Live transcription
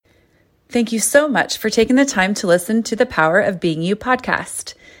Thank you so much for taking the time to listen to the Power of Being You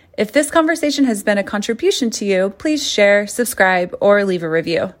podcast. If this conversation has been a contribution to you, please share, subscribe, or leave a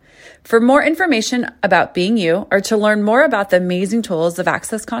review. For more information about Being You or to learn more about the amazing tools of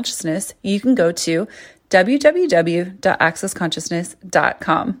Access Consciousness, you can go to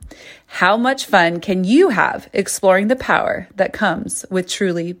www.accessconsciousness.com. How much fun can you have exploring the power that comes with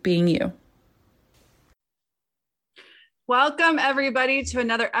truly being you? Welcome, everybody, to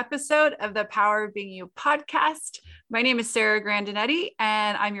another episode of the Power of Being You podcast. My name is Sarah Grandinetti,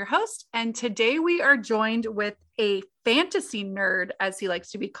 and I'm your host. And today we are joined with a fantasy nerd, as he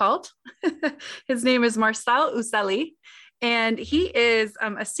likes to be called. His name is Marcel Uccelli, and he is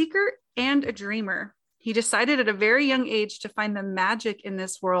a seeker and a dreamer. He decided at a very young age to find the magic in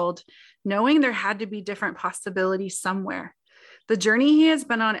this world, knowing there had to be different possibilities somewhere. The journey he has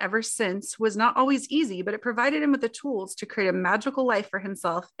been on ever since was not always easy, but it provided him with the tools to create a magical life for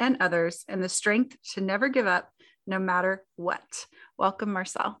himself and others, and the strength to never give up no matter what. Welcome,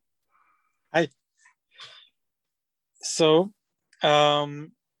 Marcel. Hi. So, funny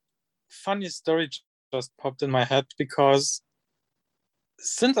story just popped in my head because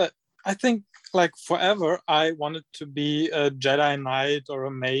since I think like forever, I wanted to be a Jedi Knight or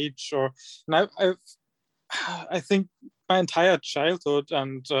a mage, and I think my entire childhood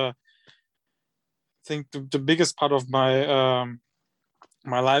and I think the biggest part of my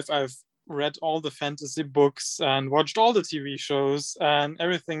my life, I've read all the fantasy books and watched all the TV shows and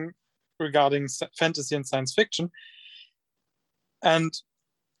everything regarding fantasy and science fiction. And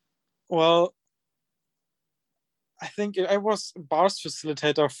well, I think I was a bars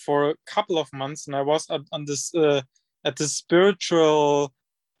facilitator for a couple of months, and I was at this spiritual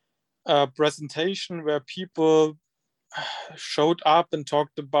presentation where people showed up and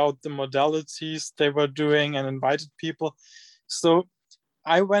talked about the modalities they were doing and invited people. So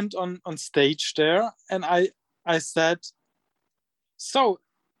I went on stage there and I said, so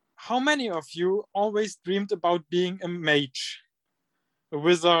how many of you always dreamed about being a mage, a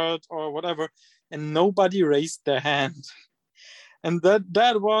wizard or whatever? And nobody raised their hand. And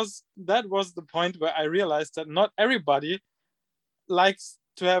that was the point where I realized that not everybody likes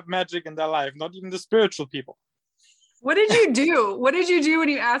to have magic in their life, not even the spiritual people. What did you do? What did you do when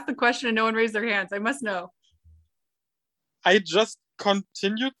you asked the question and no one raised their hands? I must know. I just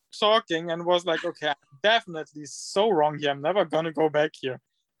continued talking and was like, okay, I'm definitely so wrong here. I'm never going to go back here.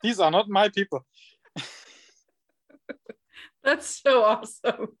 These are not my people. That's so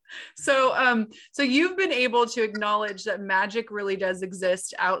awesome. So you've been able to acknowledge that magic really does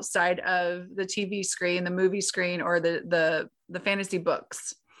exist outside of the TV screen, the movie screen, or the fantasy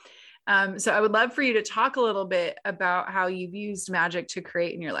books. So I would love for you to talk a little bit about how you've used magic to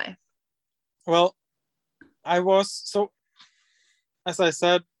create in your life. Well, as I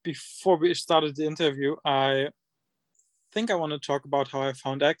said before we started the interview, I think I want to talk about how I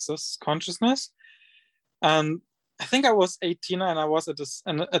found Access Consciousness. And I think I was 18 and I was at a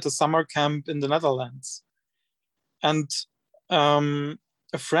summer camp in the Netherlands. And a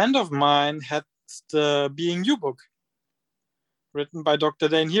friend of mine had the Being You book written by Dr.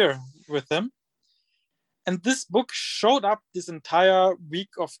 Dain Heer with him. And this book showed up this entire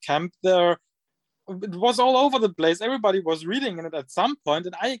week of camp there. It was all over the place. Everybody was reading it at some point,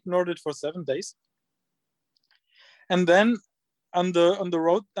 and I ignored it for 7 days. And then on the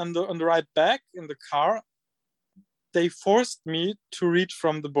road, on the ride back in the car, they forced me to read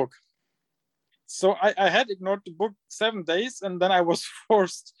from the book. So I had ignored the book 7 days, and then I was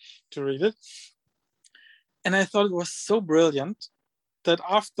forced to read it. And I thought it was so brilliant that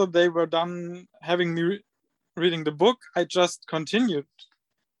after they were done having me reading the book, I just continued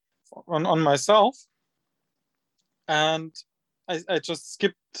on myself. And I just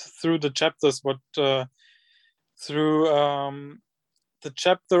skipped through the chapters, through the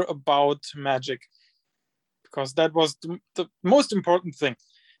chapter about magic, because that was the most important thing,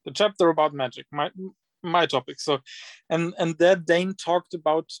 the chapter about magic, my topic. So, and there Dain talked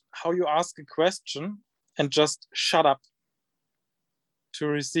about how you ask a question and just shut up to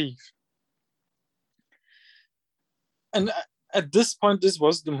receive. And at this point, this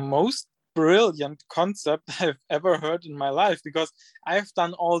was the most brilliant concept I've ever heard in my life, because I've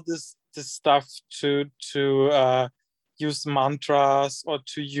done all this stuff to use mantras or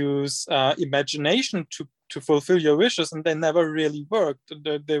to use imagination to fulfill your wishes, and they never really worked.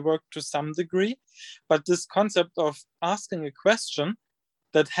 They worked to some degree, but this concept of asking a question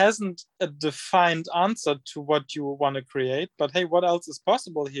that hasn't a defined answer to what you want to create, but hey, what else is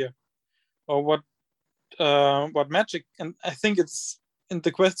possible here? Or what magic? And I think it's in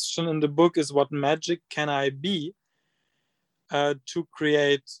the question in the book is, what magic can I be to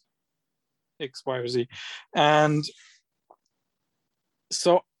create X, Y, or Z. And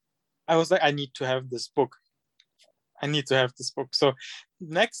so I was like, I need to have this book. I need to have this book. So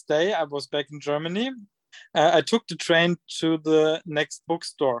next day I was back in Germany. I took the train to the next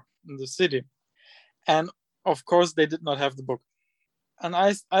bookstore in the city. And of course, they did not have the book. And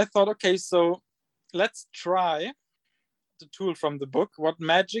I thought, okay, so let's try the tool from the book. What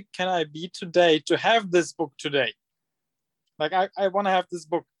magic can I be today to have this book today? Like, I want to have this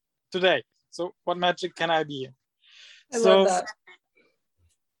book today. So what magic can I be? I love that.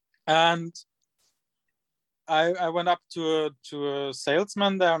 And I went up to a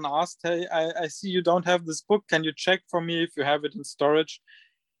salesman there and asked, hey, I see you don't have this book. Can you check for me if you have it in storage?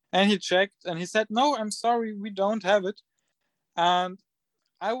 And he checked and he said, no, I'm sorry, we don't have it. And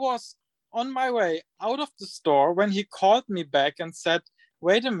I was on my way out of the store when he called me back and said,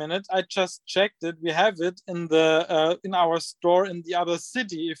 wait a minute, I just checked it. We have it in our store in the other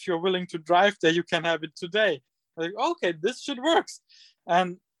city. If you're willing to drive there, you can have it today. I'm like, okay, this should work.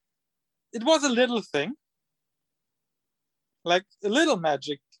 And it was a little thing, like a little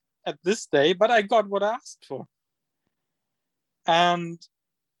magic at this day, but I got what I asked for. And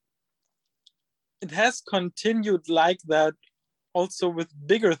it has continued like that also with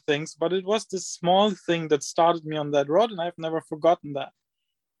bigger things, but it was this small thing that started me on that road, and I've never forgotten that.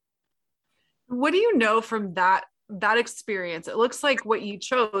 What do you know from that experience? It looks like what you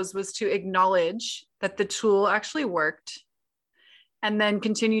chose was to acknowledge that the tool actually worked and then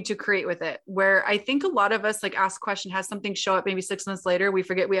continue to create with it. Where I think a lot of us like ask a question, has something show up maybe 6 months later, we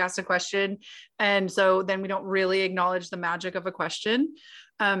forget we asked a question. And so then we don't really acknowledge the magic of a question.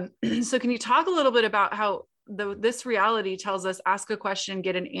 So can you talk a little bit about how this reality tells us ask a question,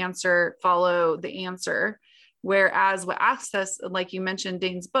 get an answer, follow the answer. Whereas what Access, like you mentioned,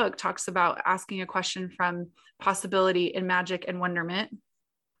 Dane's book talks about asking a question from possibility and magic and wonderment.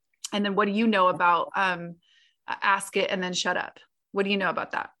 And then what do you know about ask it and then shut up? What do you know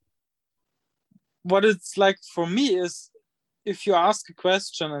about that? What it's like for me is if you ask a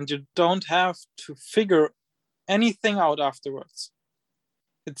question and you don't have to figure anything out afterwards,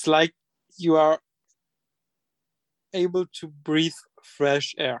 it's like you are able to breathe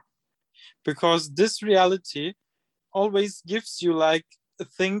fresh air, because this reality always gives you like a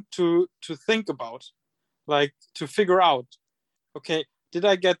thing to think about, like to figure out, okay, did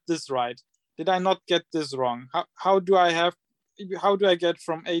I get this right? Did I not get this wrong? How do I get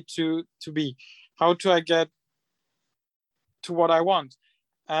from A to B? How do I get to what I want?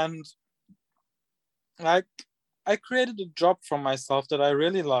 And like I created a job for myself that I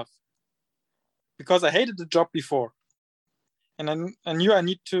really love, because I hated the job before. And I knew I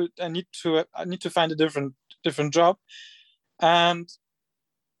need to find a different job. And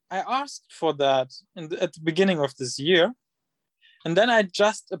I asked for that at the beginning of this year. And then I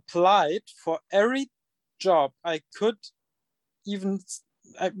just applied for every job I could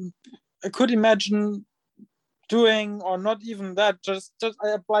I could imagine doing, or not even that, just I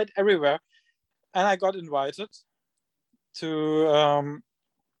applied everywhere. And I got invited to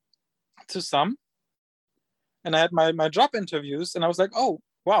some. And I had my job interviews, and I was like, oh,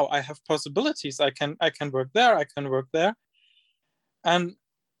 wow, I have possibilities. I can work there. I can work there. And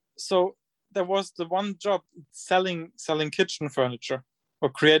so there was the one job selling kitchen furniture, or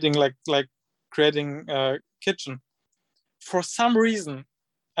creating creating kitchen. For some reason,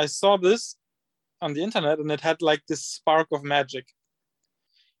 I saw this on the internet, and it had like this spark of magic.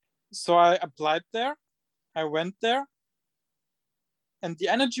 So I applied there. I went there, and the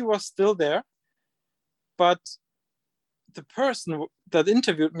energy was still there. But the person that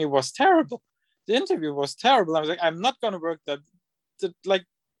interviewed me was terrible. The interview was terrible. I was like, I'm not going to work that. Like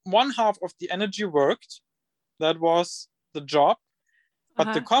one half of the energy worked. That was the job.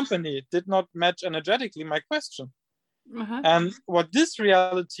 But the company did not match energetically my question. And what this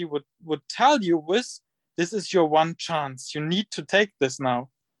reality would tell you was, this is your one chance. You need to take this now.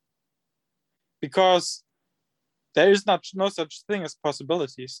 Because there is no such thing as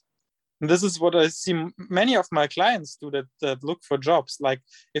possibilities. And this is what I see many of my clients do that look for jobs. Like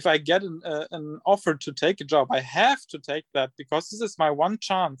if I get an offer to take a job, I have to take that because this is my one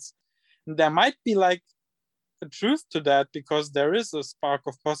chance. And there might be like a truth to that, because there is a spark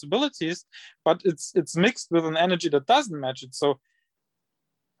of possibilities, but it's mixed with an energy that doesn't match it. So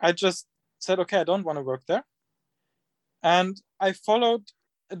I just said, okay, I don't want to work there. And I followed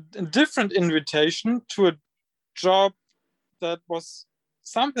a different invitation to a job that was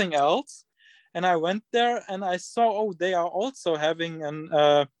something else, and I went there and I saw, oh, they are also having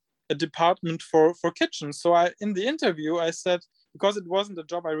a department for kitchens. So in the interview I said, because it wasn't a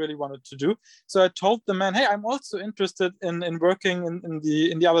job I really wanted to do. So I told the man, hey, I'm also interested in working in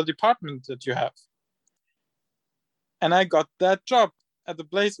the other department that you have. And I got that job at the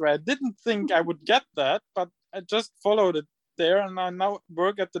place where I didn't think I would get that, but I just followed it there, and I now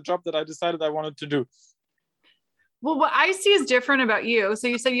work at the job that I decided I wanted to do. Well, what I see is different about you. So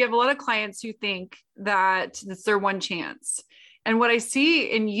you said you have a lot of clients who think that it's their one chance. And what I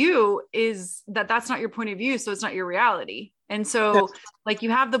see in you is that that's not your point of view. So it's not your reality. And so like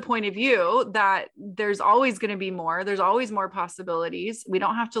you have the point of view that there's always going to be more, there's always more possibilities. We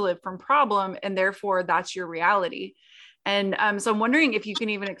don't have to live from problem. And therefore that's your reality. And so I'm wondering if you can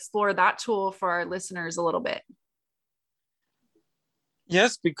even explore that tool for our listeners a little bit.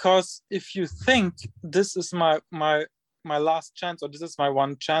 Yes, because if you think this is my last chance, or this is my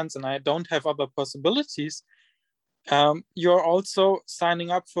one chance, and I don't have other possibilities, you're also signing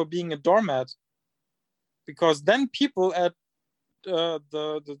up for being a doormat. Because then people at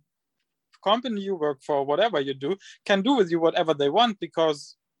the company you work for, whatever you do, can do with you whatever they want,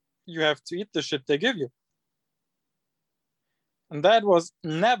 because you have to eat the shit they give you. And that was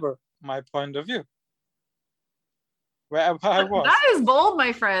never my point of view. Wherever I was. That is bold,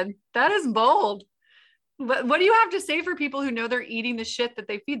 my friend. That is bold. What do you have to say for people who know they're eating the shit that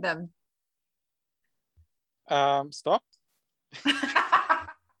they feed them? Stop.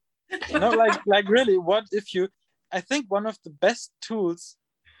 No, like really, what if you, I think one of the best tools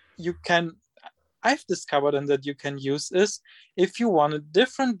I've discovered and that you can use is, if you want a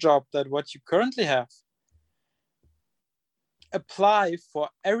different job than what you currently have, apply for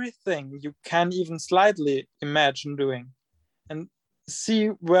everything you can even slightly imagine doing and see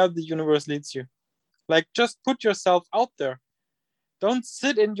where the universe leads you. Like, just put yourself out there. Don't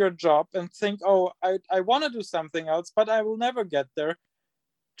sit in your job and think, oh, I want to do something else, but I will never get there.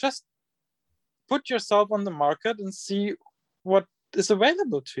 Just put yourself on the market and see what is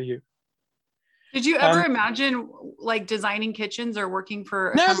available to you. Did you ever imagine like designing kitchens or working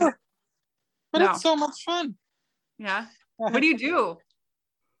for never company? But No. It's so much fun. Yeah. What do you do?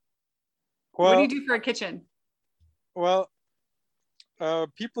 Well, what do you do for a kitchen? Well,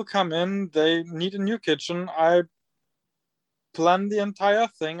 people come in, they need a new kitchen. I plan the entire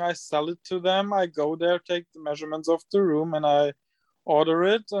thing. I sell it to them. I go there, take the measurements of the room, and I order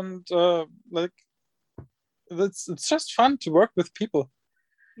it. And it's just fun to work with people.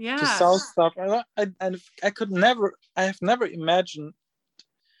 Yeah. To sell stuff. I have never imagined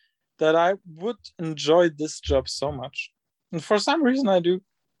that I would enjoy this job so much. And for some reason I do.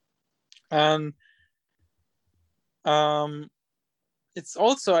 And it's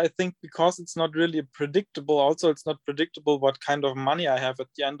also, I think, because it's not really predictable. Also, it's not predictable what kind of money I have at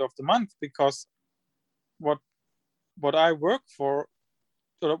the end of the month, because what I work for,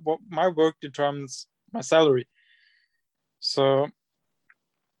 or what my work determines my salary. So,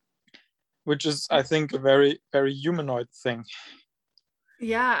 which is, I think, a very, very humanoid thing.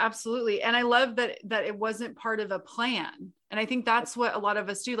 Yeah, absolutely. And I love that it wasn't part of a plan. And I think that's what a lot of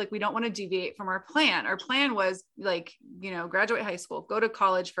us do. Like, we don't want to deviate from our plan. Our plan was like, graduate high school, go to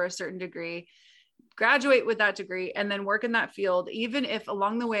college for a certain degree, graduate with that degree, and then work in that field. Even if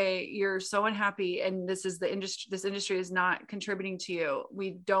along the way you're so unhappy and this industry is not contributing to you,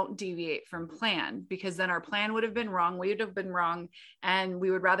 we don't deviate from plan, because then our plan would have been wrong. We would have been wrong, and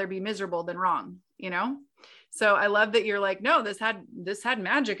we would rather be miserable than wrong, So I love that you're like, no, this had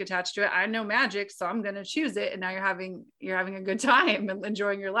magic attached to it. I know magic, so I'm going to choose it. And now you're having a good time and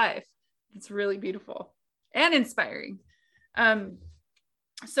enjoying your life. It's really beautiful and inspiring.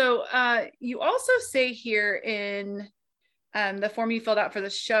 So you also say here in the form you filled out for the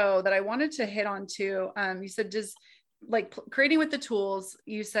show that I wanted to hit on too. You said, creating with the tools,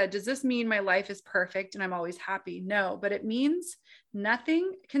 you said, does this mean my life is perfect and I'm always happy? No, but it means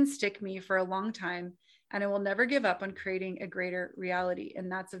nothing can stick me for a long time, and I will never give up on creating a greater reality.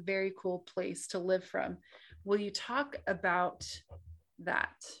 And that's a very cool place to live from. Will you talk about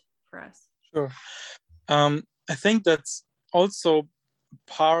that for us? Sure. I think that's also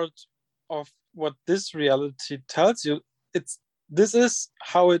part of what this reality tells you. This is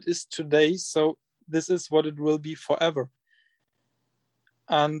how it is today, so this is what it will be forever.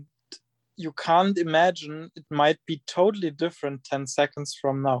 And you can't imagine it might be totally different 10 seconds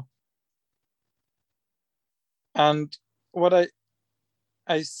from now. And what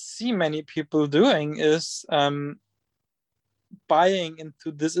I see many people doing is buying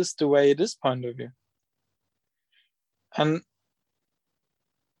into this is the way it is point of view. And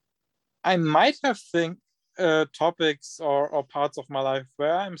I might have topics or parts of my life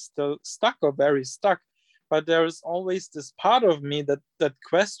where I'm still stuck or very stuck, but there is always this part of me that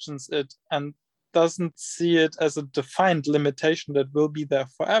questions it and doesn't see it as a defined limitation that will be there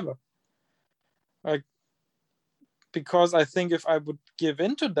forever. Like, because I think if I would give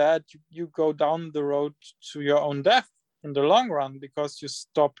into that, you go down the road to your own death in the long run, because you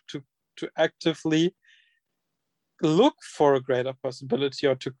stop to actively look for a greater possibility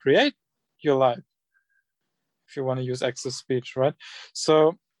or to create your life, if you want to use access speech, right?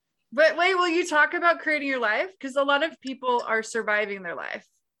 So, but wait, will you talk about creating your life? Because a lot of people are surviving their life,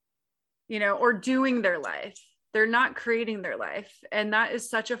 or doing their life. They're not creating their life. And that is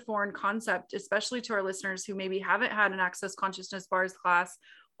such a foreign concept, especially to our listeners who maybe haven't had an Access Consciousness Bars class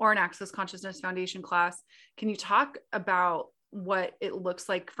or an Access Consciousness Foundation class. Can you talk about what it looks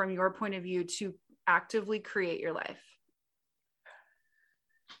like from your point of view to actively create your life?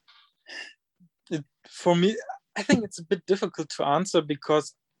 For me, I think it's a bit difficult to answer,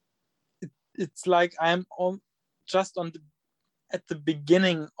 because it's like I'm just at the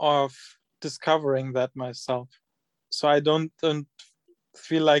beginning of discovering that myself. So I don't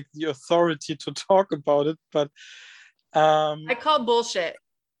feel like the authority to talk about it, but I call bullshit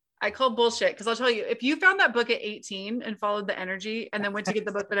because I'll tell you, if you found that book at 18 and followed the energy and then went to get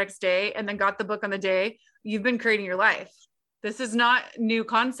the book the next day and then got the book on the day, you've been creating your life. This is not new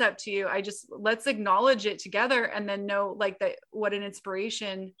concept to you. Let's acknowledge it together and then know like that, what an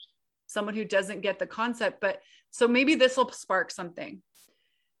inspiration, someone who doesn't get the concept. But so maybe this will spark something.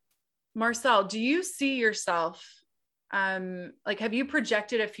 Marcel, do you see yourself, like, have you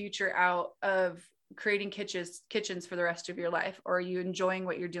projected a future out of creating kitchens for the rest of your life, or are you enjoying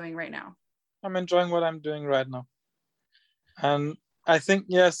what you're doing right now? I'm enjoying what I'm doing right now. And I think,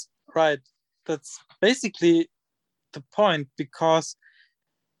 yes, right. That's basically the point, because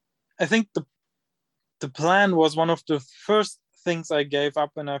I think the plan was one of the first things I gave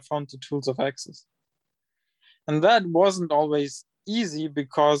up when I found the tools of access. And that wasn't always easy,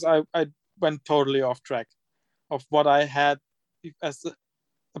 because I went totally off track of what I had as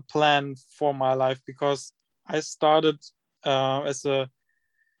a plan for my life, because I started as a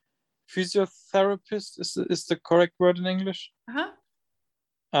physiotherapist, is the correct word in English? Uh-huh.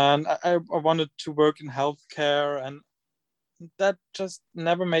 And I wanted to work in healthcare, and that just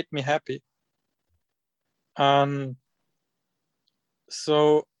never made me happy.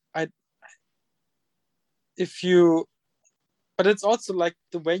 So but it's also like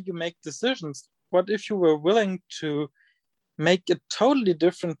the way you make decisions. What if you were willing to make a totally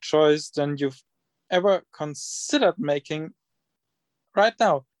different choice than you've ever considered making right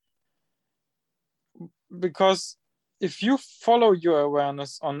now? Because if you follow your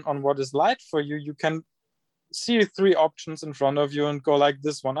awareness on what is light for you, you can see 3 options in front of you and go like,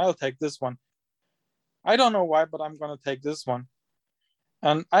 this one, I'll take this one. I don't know why, but I'm going to take this one.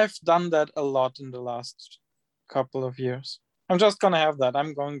 And I've done that a lot in the last couple of years. I'm just going to have that.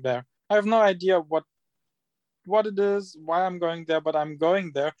 I'm going there. I have no idea what it is, why I'm going there, but I'm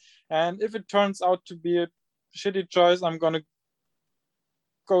going there. And if it turns out to be a shitty choice, I'm going to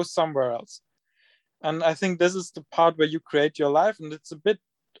go somewhere else. And I think this is the part where you create your life, and it's a bit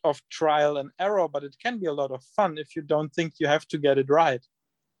of trial and error, but it can be a lot of fun if you don't think you have to get it right.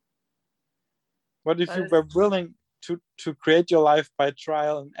 What if you were willing to create your life by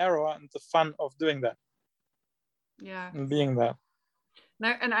trial and error and the fun of doing that? Yeah. And being that.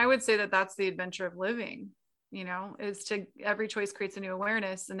 And I would say that that's the adventure of living, is to every choice creates a new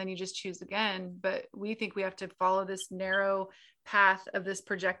awareness, and then you just choose again. But we think we have to follow this narrow path of this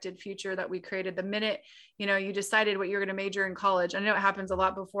projected future that we created the minute, you decided what you're going to major in college. I know it happens a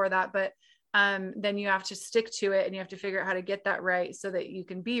lot before that, but then you have to stick to it and you have to figure out how to get that right so that you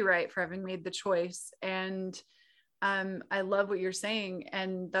can be right for having made the choice. And I love what you're saying.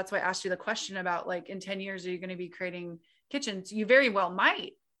 And that's why I asked you the question about, like, in 10 years, are you going to be creating kitchens? You very well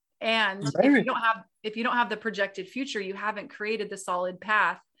might. And if you don't have the projected future, you haven't created the solid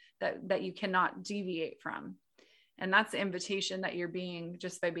path that you cannot deviate from. And that's the invitation that you're being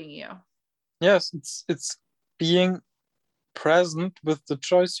just by being you. Yes, it's being present with the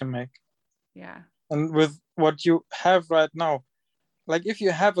choice you make. Yeah. And with what you have right now. Like, if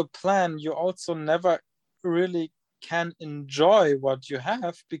you have a plan, you also never really can enjoy what you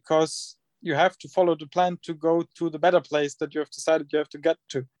have, because you have to follow the plan to go to the better place that you have decided you have to get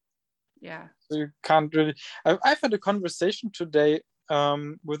to. Yeah. So you can't really. I've had a conversation today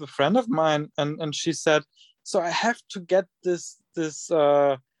with a friend of mine, and she said, so I have to get this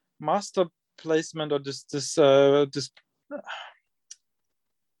master placement, or this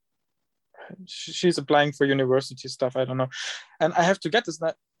she's applying for university stuff, I don't know, and I have to get this. And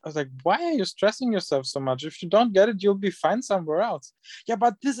I was like, why are you stressing yourself so much? If you don't get it, you'll be fine somewhere else. Yeah,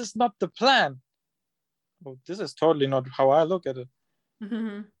 but this is not the plan. Well, this is totally not how I look at it.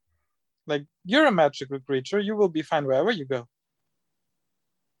 Mm-hmm. Like, you're a magical creature. You will be fine wherever you go.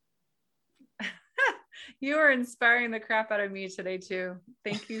 You are inspiring the crap out of me today too.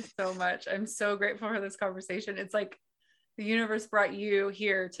 Thank you so much. I'm so grateful for this conversation. It's like the universe brought you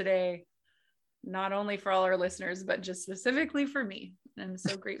here today, not only for all our listeners, but just specifically for me. I'm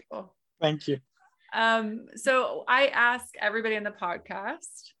so grateful. Thank you. So I ask everybody on the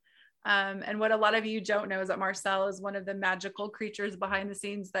podcast, and what a lot of you don't know is that Marcel is one of the magical creatures behind the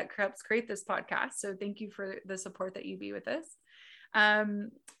scenes that helps create this podcast. So thank you for the support that you be with us.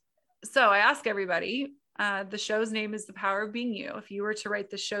 So I ask everybody, the show's name is The Power of Being You. If you were to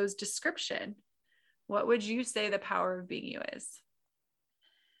write the show's description, what would you say the power of being you is?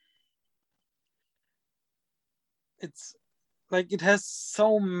 It's like, it has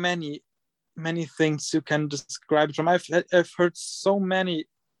so many things you can describe from. I've heard so many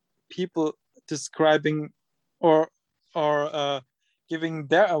people describing or giving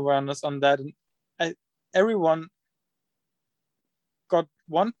their awareness on that, and everyone got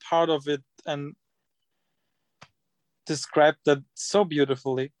one part of it and described that so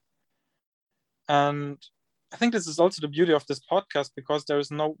beautifully. And I think this is also the beauty of this podcast, because there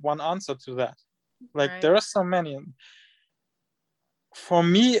is no one answer to that. Like, right. There are so many. For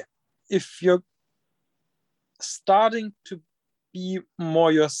me, if you're starting to be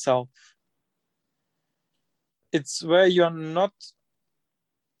more yourself, it's where you're not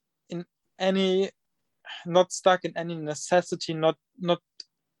stuck in any necessity, not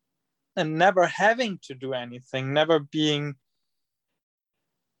and never having to do anything, never being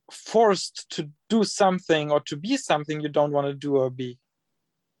forced to do something or to be something you don't want to do or be.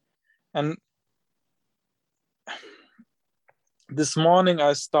 And this morning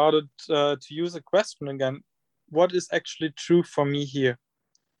I started to use a question again: what is actually true for me here?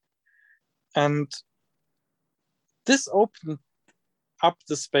 And this opened up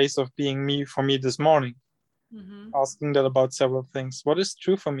the space of being me for me this morning. Asking that about several things. What is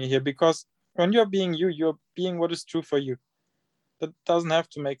true for me here? Because when you're being you, you're being what is true for you. That doesn't have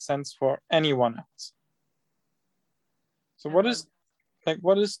to make sense for anyone else. So what is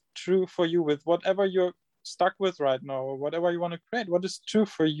true for you with whatever you're stuck with right now, or whatever you want to create? What is true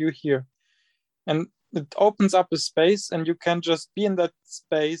for you here? And it opens up a space, and you can just be in that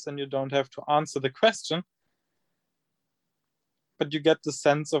space, and you don't have to answer the question, but you get the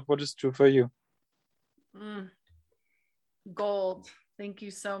sense of what is true for you. Gold. Thank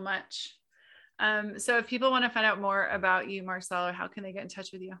you so much. So if people want to find out more about you, Marcel, how can they get in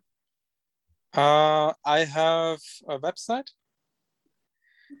touch with you? I have a website.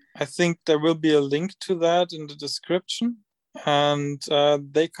 I think there will be a link to that in the description. And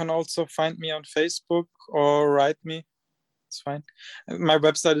they can also find me on Facebook or write me. It's fine. My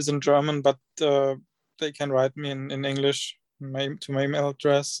website is in German, but they can write me in English to my email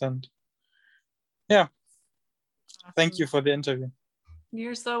address. And yeah. Awesome. Thank you for the interview.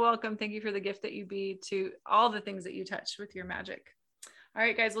 You're so welcome. Thank you for the gift that you be to all the things that you touch with your magic. All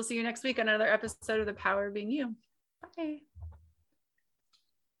right, guys, we'll see you next week on another episode of The Power of Being You. Bye.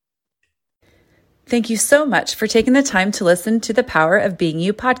 Thank you so much for taking the time to listen to the Power of Being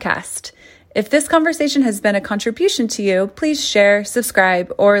You podcast. If this conversation has been a contribution to you, please share,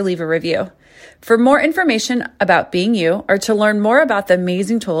 subscribe, or leave a review. For more information about being you, or to learn more about the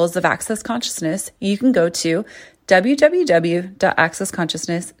amazing tools of Access Consciousness, you can go to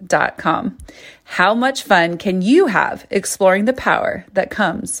www.accessconsciousness.com. How much fun can you have exploring the power that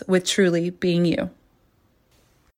comes with truly being you?